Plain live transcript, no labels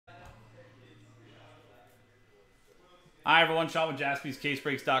Hi everyone, Sean with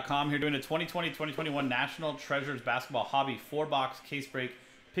JaspysCaseBreaks.com here doing a 2020-2021 National Treasures Basketball Hobby 4-box case break.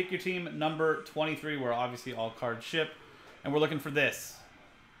 Pick your team number 23, where obviously all cards ship. And we're looking for this.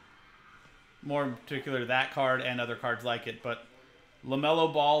 More in particular, that card and other cards like it. But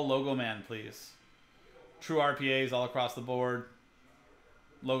LaMelo Ball Logo Man, please. True RPAs all across the board.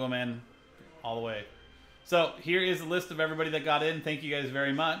 Logo Man all the way. So here is a list of everybody that got in. Thank you guys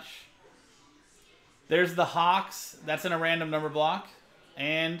very much. There's the Hawks. That's in a random number block.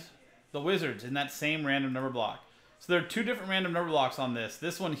 And the Wizards in that same random number block. So there are two different random number blocks on this.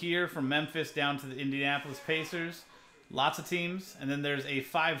 This one here from Memphis down to the Indianapolis Pacers. Lots of teams. And then there's a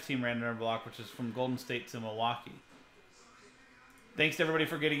 5-team random number block, which is from Golden State to Milwaukee. Thanks to everybody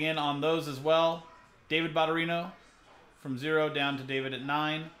for getting in on those as well. David Botterino from 0 down to David at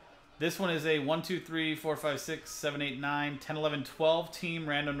 9. This one is a 1, 2, 3, 4, 5, 6, 7, 8, 9, 10, 11, 12 team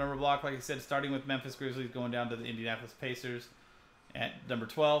random number block. Like I said, starting with Memphis Grizzlies, going down to the Indianapolis Pacers at number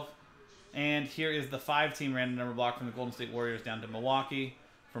 12. And here is the 5-team random number block from the Golden State Warriors down to Milwaukee.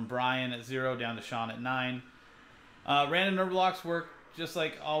 From Brian at 0 down to Sean at 9. Random number blocks work just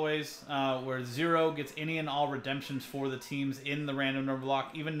like always, where 0 gets any and all redemptions for the teams in the random number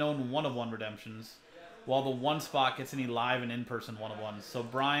block, even known 1-of-1 redemptions. While the 1 spot gets any live and in-person 1-of-1s. So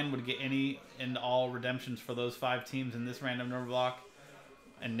Brian would get any and all redemptions for those 5 teams in this random number block.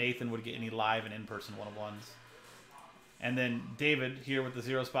 And Nathan would get any live and in-person 1-of-1s. And then David, here with the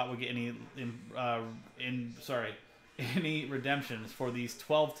 0 spot, would get any any redemptions for these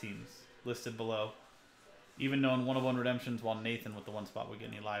 12 teams listed below. Even known 1-of-1 redemptions, while Nathan with the 1 spot would get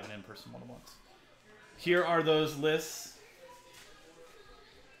any live and in-person 1-of-1s. Here are those lists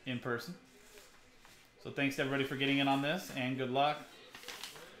in person. So thanks to everybody for getting in on this, and good luck.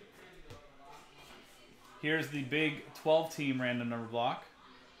 Here's the big 12-team random number block.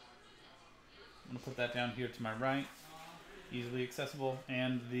 I'm going to put that down here to my right. Easily accessible.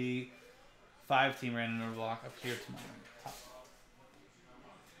 And the 5-team random number block up here to my top.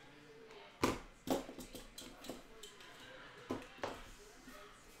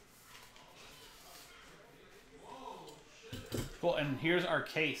 Cool, and here's our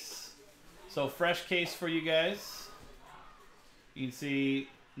case. So fresh case for you guys. You can see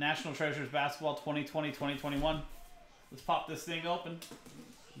National Treasures Basketball 2020-2021. Let's pop this thing open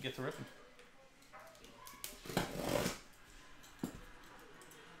and get to ripping.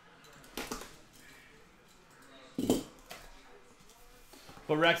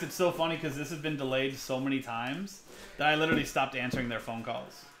 But Rex, it's so funny because this has been delayed so many times that I literally stopped answering their phone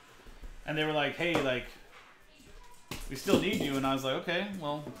calls. And they were like, hey, like, we still need you. And I was like, okay,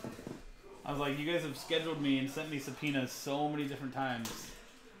 well... I was like, you guys have scheduled me and sent me subpoenas so many different times.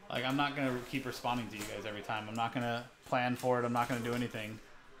 Like, I'm not going to keep responding to you guys every time. I'm not going to plan for it. I'm not going to do anything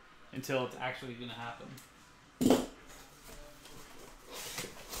until it's actually going to happen.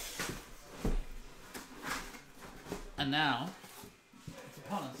 And now, it's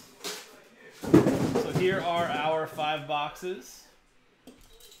upon us. So here are our 5 boxes.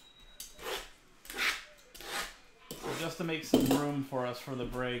 Just to make some room for us for the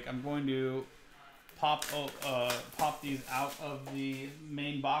break, I'm going to pop these out of the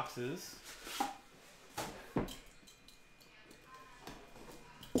main boxes.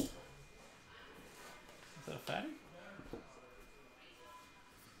 Is that a fatty?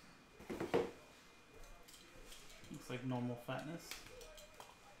 Looks like normal fatness.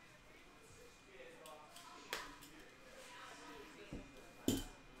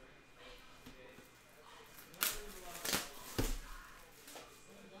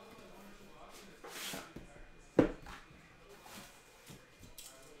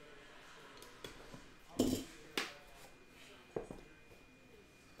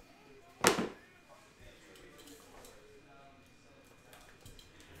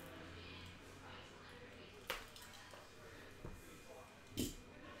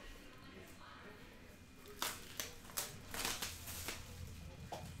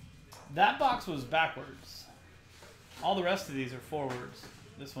 That box was backwards. All the rest of these are forwards.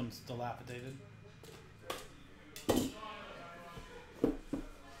 This one's dilapidated.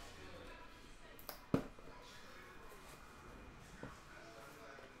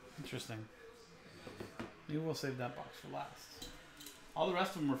 Interesting. Maybe we'll save that box for last. All the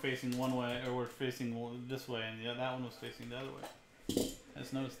rest of them were facing one way, or were facing this way, and that one was facing the other way. I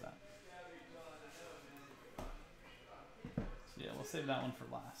just noticed that. So yeah, we'll save that one for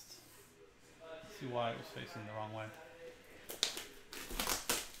last. See why it was facing the wrong way.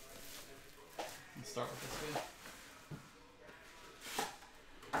 Let's start with this guy.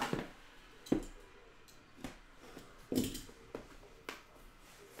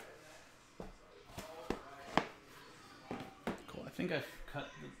 think I've cut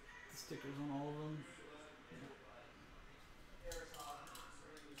the stickers on all of them.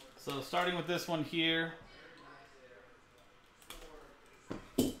 So starting with this one here.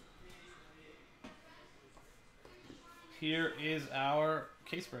 Here is our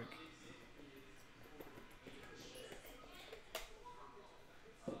case break.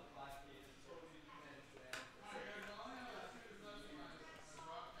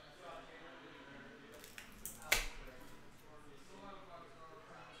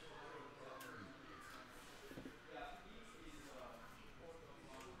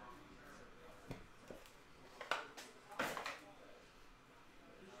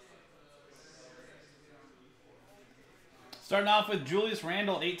 Starting off with Julius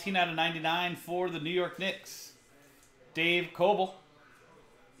Randle, 18 out of 99 for the New York Knicks. Dave Coble.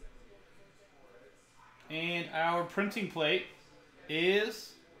 And our printing plate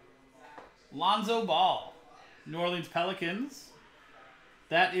is Lonzo Ball, New Orleans Pelicans.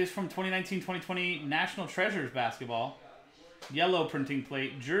 That is from 2019-2020 National Treasures basketball. Yellow printing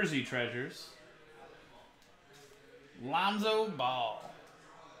plate, Jersey Treasures. Lonzo Ball.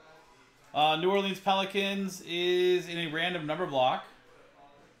 New Orleans Pelicans is in a random number block.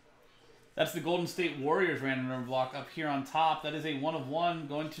 That's the Golden State Warriors random number block up here on top. That is a 1 of 1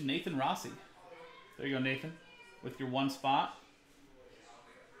 going to Nathan Rossi. There you go, Nathan, with your 1 spot.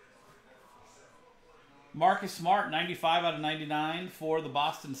 Marcus Smart, 95 out of 99 for the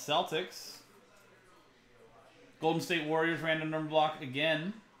Boston Celtics. Golden State Warriors random number block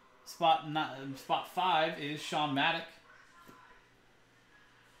again. Spot 5 is Sean Maddock.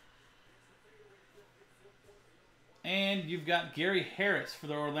 And you've got Gary Harris for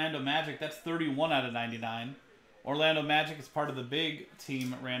the Orlando Magic. That's 31 out of 99. Orlando Magic is part of the big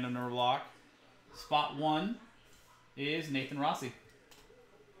team random number block. Spot 1 is Nathan Rossi.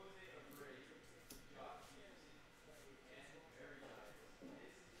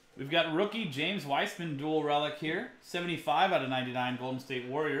 We've got rookie James Weissman dual relic here. 75 out of 99 Golden State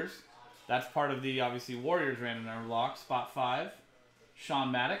Warriors. That's part of the, obviously, Warriors random number block. Spot 5,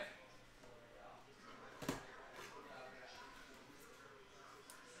 Sean Maddock.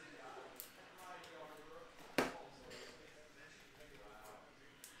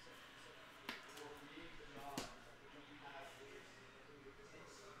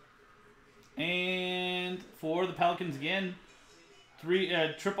 And for the Pelicans again,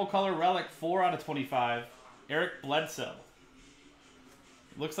 triple color relic, 4 out of 25, Eric Bledsoe.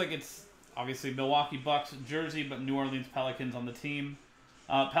 Looks like it's obviously Milwaukee Bucks jersey, but New Orleans Pelicans on the team.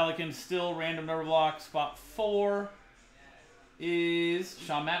 Pelicans still random number block. Spot 4 is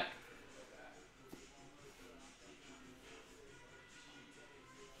Sean Maddock.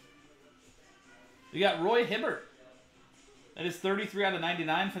 We got Roy Hibbert. That is 33 out of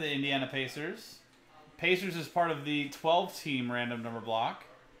 99 for the Indiana Pacers. Pacers is part of the 12-team random number block.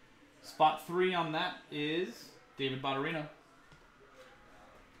 Spot 3 on that is David Botterino.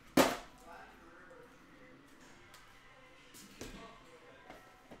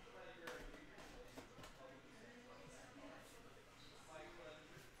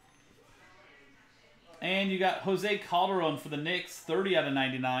 And you got Jose Calderon for the Knicks, 30 out of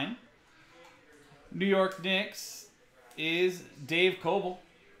 99. New York Knicks is Dave Coble.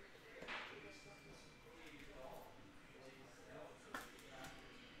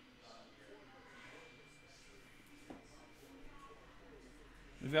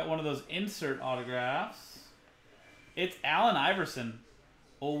 We've got one of those insert autographs. It's Allen Iverson.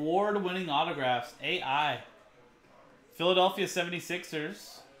 Award-winning autographs, AI. Philadelphia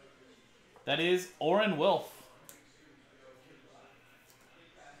 76ers. That is Oren Wilf.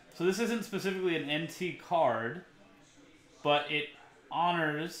 So this isn't specifically an NT card, but it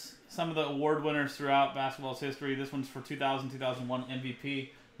honors some of the award winners throughout basketball's history. This one's for 2000-2001 MVP.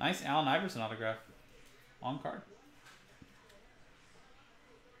 Nice Allen Iverson autograph. Long card.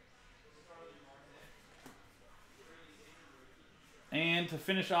 And to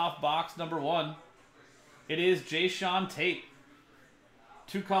finish off box number 1, it is Jayshawn Tate.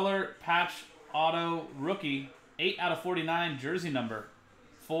 2-color patch auto rookie, 8 out of 49 jersey number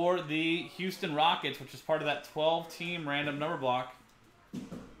for the Houston Rockets, which is part of that 12-team random number block.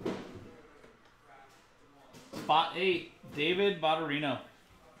 Spot 8, David Botterino.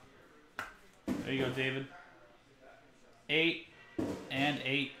 There you go, David. 8 and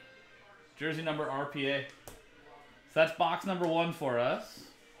 8. Jersey number RPA. So that's box number 1 for us.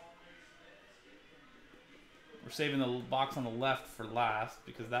 We're saving the box on the left for last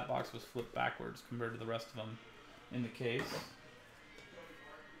because that box was flipped backwards compared to the rest of them in the case.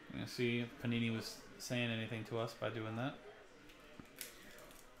 I'm going to see if Panini was saying anything to us by doing that.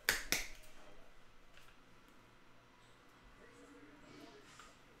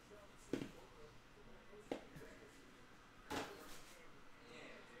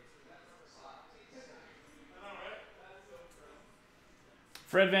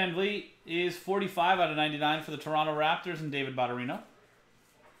 Fred VanVleet is 45 out of 99 for the Toronto Raptors and David Botterino.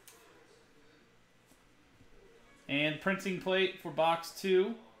 And printing plate for box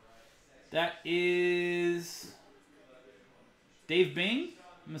 2. That is Dave Bing.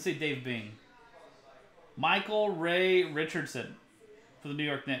 I'm going to say Dave Bing. Michael Ray Richardson for the New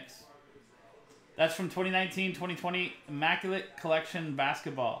York Knicks. That's from 2019-2020 Immaculate Collection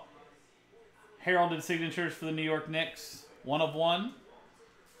Basketball. Heralded signatures for the New York Knicks. 1 of 1.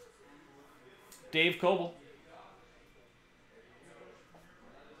 Dave Coble.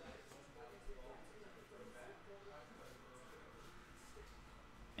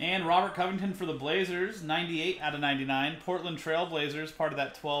 And Robert Covington for the Blazers, 98 out of 99. Portland Trail Blazers, part of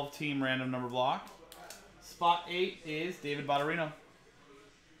that 12-team random number block. Spot 8 is David Botterino.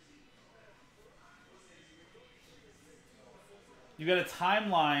 You got a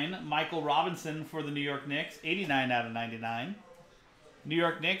timeline, Michael Robinson for the New York Knicks, 89 out of 99. New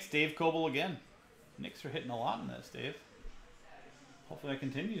York Knicks, Dave Coble again. Knicks are hitting a lot in this, Dave. Hopefully that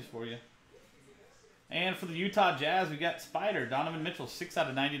continues for you. And for the Utah Jazz, we got Spider, Donovan Mitchell, 6 out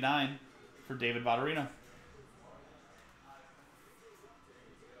of 99 for David Botterino.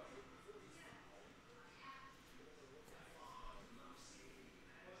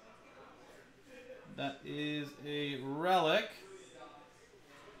 That is a relic.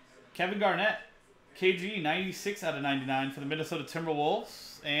 Kevin Garnett, KG, 96 out of 99 for the Minnesota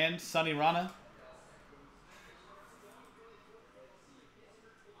Timberwolves. And Sonny Rana.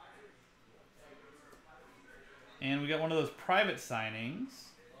 And we got one of those private signings.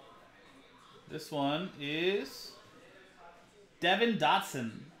 This one is Devin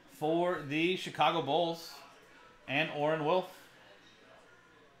Dotson for the Chicago Bulls and Oren Wolf.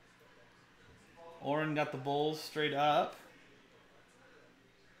 Oren got the Bulls straight up.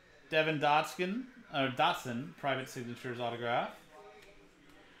 Devin Dotson, private signatures autograph.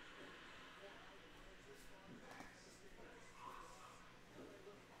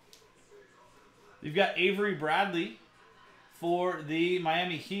 You've got Avery Bradley for the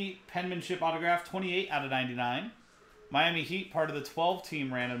Miami Heat, penmanship autograph, 28 out of 99. Miami Heat, part of the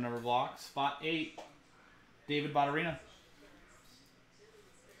 12-team random number block. Spot 8, David Botterino.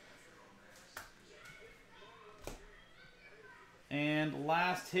 And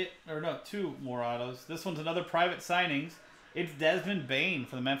last hit, or no, 2 more autos. This one's another private signings. It's Desmond Bane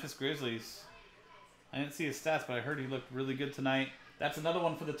for the Memphis Grizzlies. I didn't see his stats, but I heard he looked really good tonight. That's another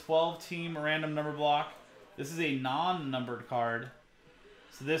one for the 12-team random number block. This is a non-numbered card.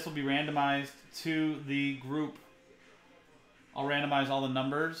 So this will be randomized to the group. I'll randomize all the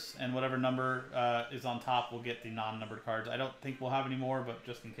numbers, and whatever number is on top will get the non-numbered cards. I don't think we'll have any more, but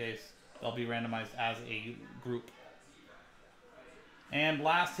just in case, they'll be randomized as a group. And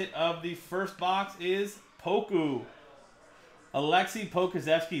last hit of the first box is Poku. Alexei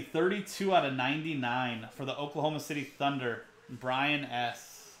Pokusevski, 32 out of 99 for the Oklahoma City Thunder. Brian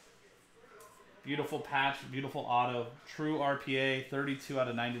S. Beautiful patch, beautiful auto. True RPA, 32 out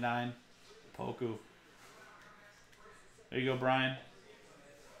of 99. Poku. There you go, Brian.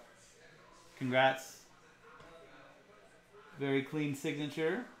 Congrats. Very clean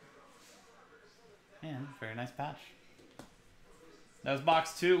signature. And very nice patch. That was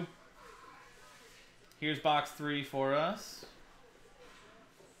box 2. Here's box 3 for us.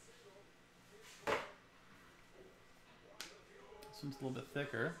 This one's a little bit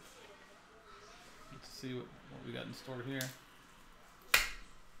thicker. Let's see what we got in store here.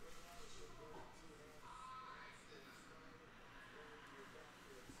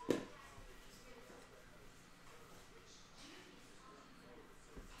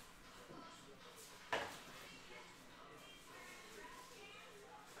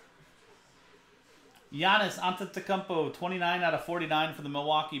 Giannis Antetokounmpo, 29 out of 49 for the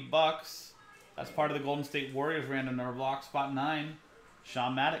Milwaukee Bucks. That's part of the Golden State Warriors random number block. Spot 9,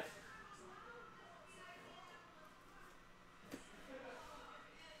 Sean Maddock.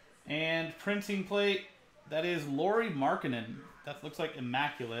 And printing plate, that is Lauri Markkanen. That looks like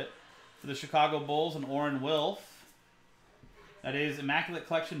Immaculate for the Chicago Bulls and Oren Wilf. That is Immaculate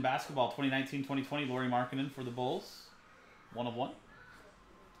Collection Basketball 2019-2020, Lauri Markkanen for the Bulls. 1 of 1.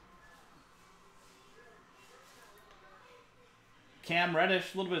 Cam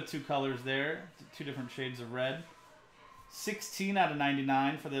Reddish, a little bit of 2 colors there. 2 different shades of red. 16 out of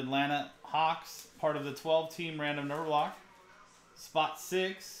 99 for the Atlanta Hawks, part of the 12-team random number block. Spot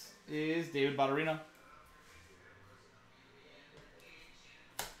 6 is David Botterino.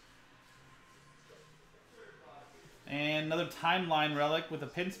 And another timeline relic with a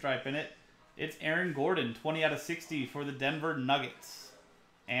pinstripe in it. It's Aaron Gordon, 20 out of 60 for the Denver Nuggets.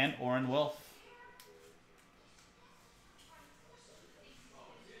 And Oren Wilf.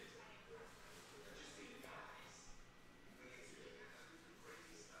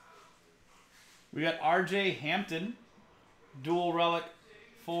 We got RJ Hampton, dual relic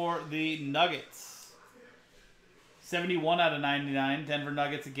for the Nuggets. 71 out of 99. Denver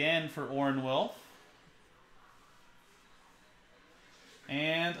Nuggets again for Oren Wilf.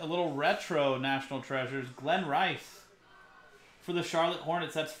 And a little retro National Treasures. Glenn Rice for the Charlotte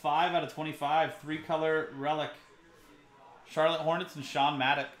Hornets. That's 5 out of 25. 3-color relic. Charlotte Hornets and Sean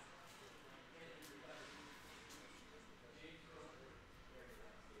Maddock.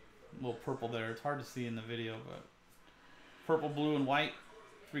 A little purple there. It's hard to see in the video, but purple, blue, and white.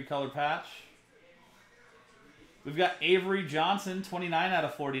 3-color patch. We've got Avery Johnson, 29 out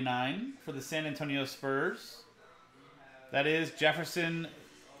of 49 for the San Antonio Spurs. That is Jefferson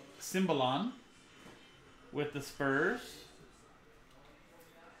Cimbalon with the Spurs.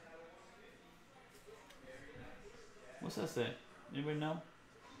 What's that say? Anybody know?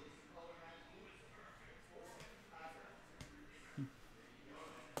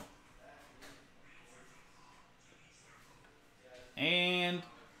 And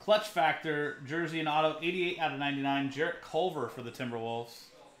Clutch Factor, jersey and auto, 88 out of 99. Jarrett Culver for the Timberwolves.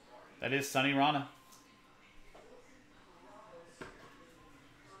 That is Sonny Rana.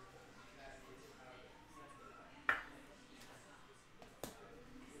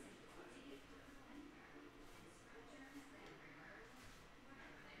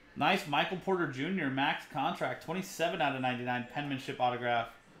 Nice Michael Porter Jr. max contract, 27 out of 99. Penmanship autograph.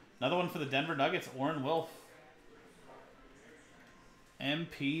 Another one for the Denver Nuggets, Oren Wilf.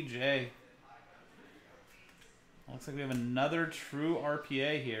 MPJ. Looks like we have another true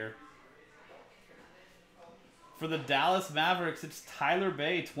RPA here. For the Dallas Mavericks, it's Tyler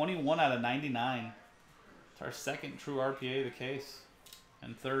Bay, 21 out of 99. It's our second true RPA of the case.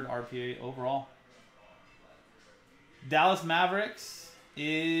 And third RPA overall. Dallas Mavericks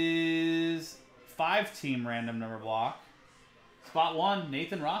is 5-team random number block. Spot 1,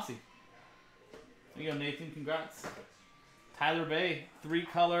 Nathan Rossi. There you go, Nathan. Congrats. Tyler Bay,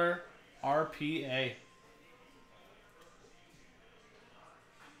 3-color RPA.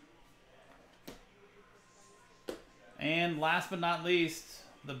 And last but not least,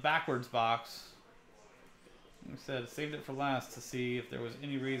 the backwards box. Like I said, saved it for last to see if there was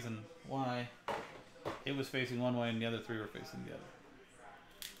any reason why it was facing one way and the other three were facing the other.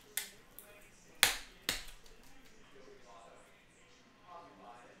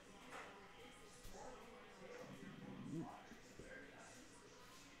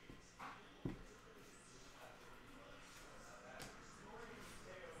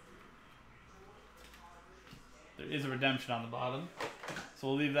 There is a redemption on the bottom, so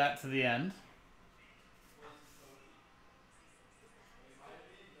we'll leave that to the end.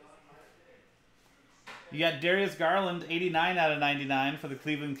 You got Darius Garland, 89 out of 99 for the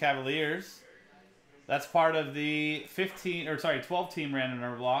Cleveland Cavaliers. That's part of the 12-team random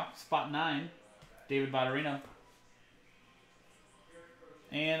number block. Spot 9, David Botterino.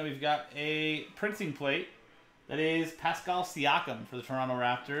 And we've got a printing plate that is Pascal Siakam for the Toronto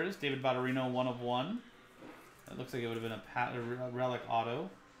Raptors. David Botterino, 1 of 1. It looks like it would have been a relic auto.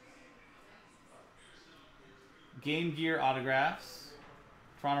 Game Gear autographs.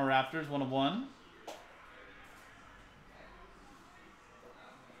 Toronto Raptors, 1 of 1.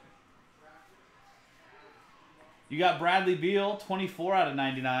 You got Bradley Beal, 24 out of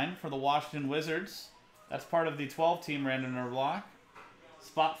 99 for the Washington Wizards. That's part of the 12-team random number block.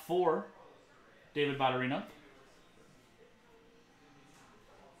 Spot 4, David Botterino.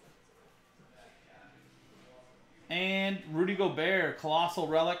 And Rudy Gobert, Colossal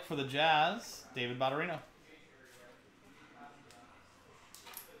Relic for the Jazz, David Botterino.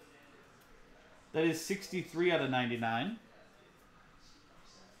 That is 63 out of 99.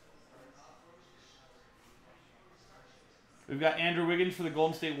 We've got Andrew Wiggins for the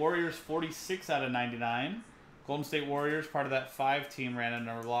Golden State Warriors, 46 out of 99. Golden State Warriors, part of that 5-team random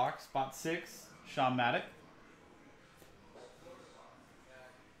number block. Spot 6, Sean Maddock.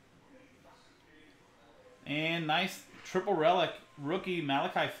 And nice triple relic rookie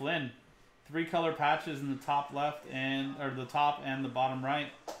Malachi Flynn. 3-color patches in the top left the top and the bottom right.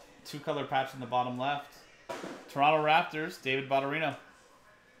 2-color patch in the bottom left. Toronto Raptors, David Botterino.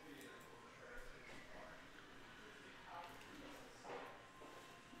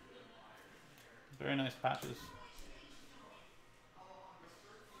 Very nice patches.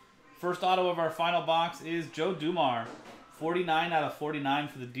 First auto of our final box is Joe Dumars. 49 out of 49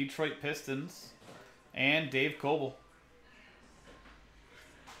 for the Detroit Pistons. And Dave Coble.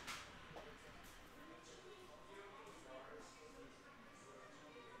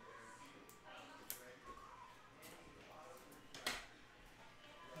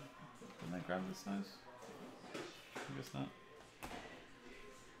 Didn't I grab this size? I guess not.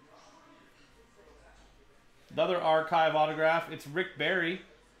 Another archive autograph. It's Rick Barry.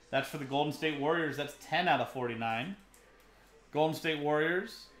 That's for the Golden State Warriors. That's 10 out of 49. Golden State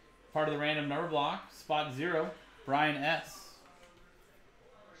Warriors. Part of the random number block. Spot 0. Brian S.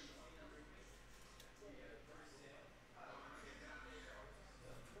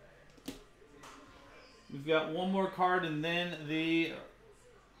 We've got one more card and then the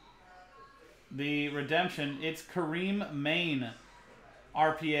redemption. It's Kareem Maine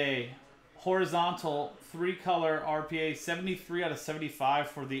RPA. Horizontal 3-color RPA. 73 out of 75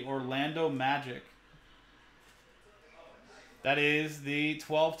 for the Orlando Magic. That is the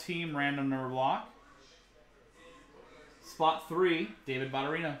 12-team random number block. Spot 3, David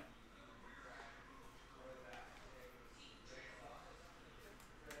Botterino.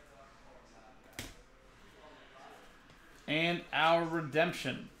 And our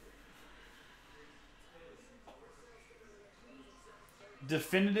redemption.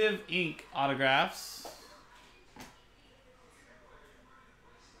 Definitive ink autographs.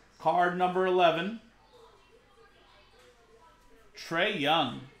 Card number 11. Trae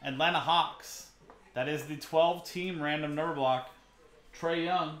Young, Atlanta Hawks. That is the 12-team random number block. Trae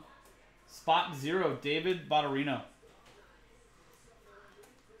Young. Spot 0, David Botterino.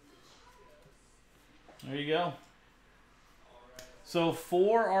 There you go. So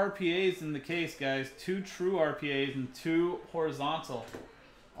 4 RPAs in the case, guys. 2 true RPAs and 2 horizontal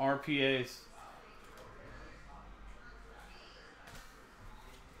RPAs.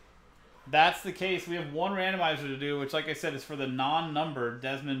 That's the case. We have one randomizer to do, which, like I said, is for the non-numbered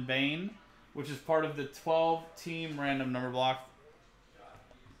Desmond Bane, which is part of the 12-team random number block.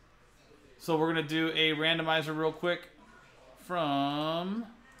 So we're going to do a randomizer real quick from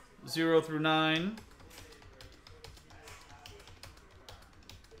 0 through 9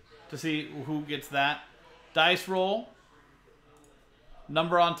 to see who gets that. Dice roll.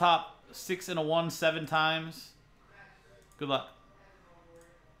 Number on top, 6 and a 1, 7 times. Good luck.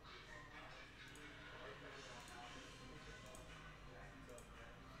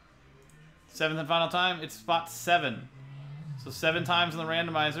 Seventh and final time, it's spot 7. So 7 times on the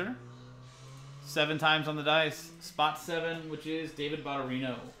randomizer. 7 times on the dice. Spot 7, which is David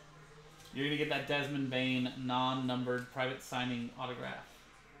Botterino. You're going to get that Desmond Bane non-numbered private signing autograph.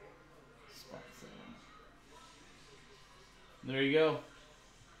 Spot 7. There you go.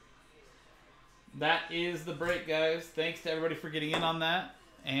 That is the break, guys. Thanks to everybody for getting in on that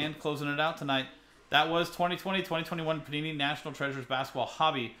and closing it out tonight. That was 2020-2021 Panini National Treasures Basketball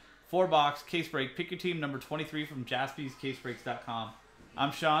Hobby 4-box case break. Pick your team number 23 from JaspysCaseBreaks.com.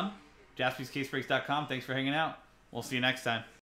 I'm Sean, JaspysCaseBreaks.com. Thanks for hanging out. We'll see you next time.